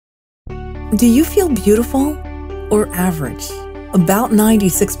Do you feel beautiful or average? About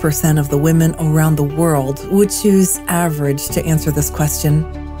 96% of the women around the world would choose average to answer this question.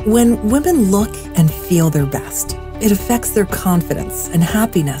 When women look and feel their best, it affects their confidence and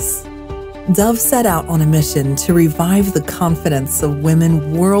happiness. Dove set out on a mission to revive the confidence of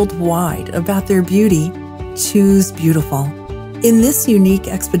women worldwide about their beauty. Choose beautiful. In this unique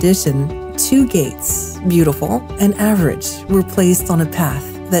expedition, 2 gates, beautiful and average, were placed on a path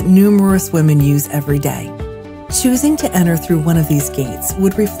that numerous women use every day. Choosing to enter through one of these gates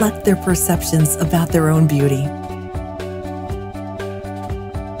would reflect their perceptions about their own beauty.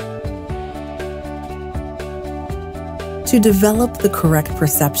 To develop the correct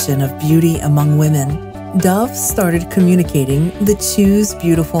perception of beauty among women, Dove started communicating the Choose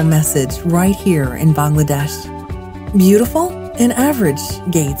Beautiful message right here in Bangladesh. Beautiful and average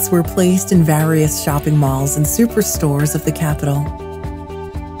gates were placed in various shopping malls and superstores of the capital.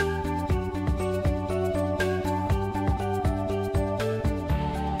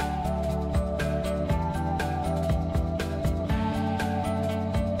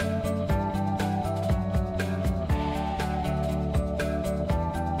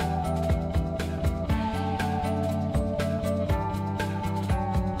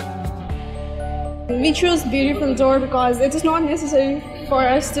 We choose beautiful door because it is not necessary for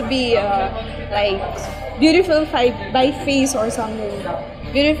us to be beautiful by face or something.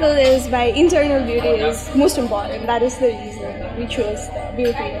 Beautiful is by internal beauty is most important. That is the reason we chose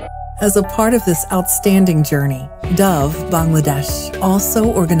beauty. As a part of this outstanding journey, Dove Bangladesh also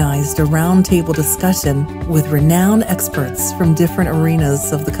organized a roundtable discussion with renowned experts from different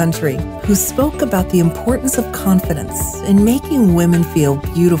arenas of the country who spoke about the importance of confidence in making women feel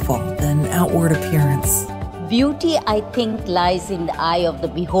beautiful than outward appearance. Beauty, I think, lies in the eye of the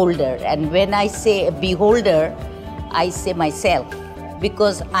beholder. And when I say a beholder, I say myself,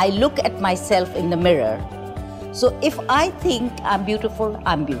 because I look at myself in the mirror. So if I think I'm beautiful,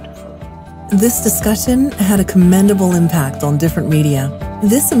 I'm beautiful. This discussion had a commendable impact on different media.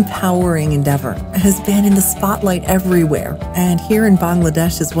 This empowering endeavor has been in the spotlight everywhere and here in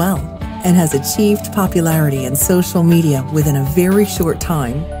Bangladesh as well, and has achieved popularity in social media within a very short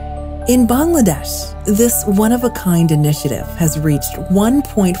time. In Bangladesh, this one-of-a-kind initiative has reached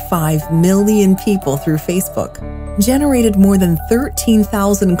 1.5 million people through Facebook, generated more than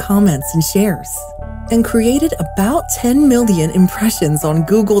 13,000 comments and shares, and created about 10 million impressions on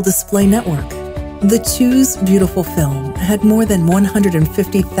Google Display Network. The Choose Beautiful film had more than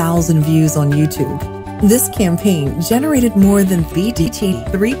 150,000 views on YouTube. This campaign generated more than BDT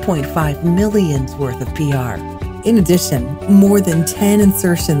 3.5 million's worth of PR. In addition, more than 10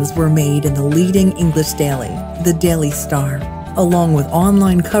 insertions were made in the leading English daily, the Daily Star, along with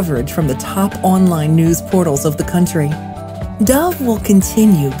online coverage from the top online news portals of the country. Dove will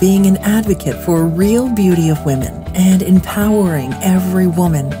continue being an advocate for real beauty of women and empowering every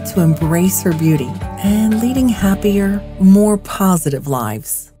woman to embrace her beauty and leading happier, more positive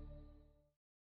lives.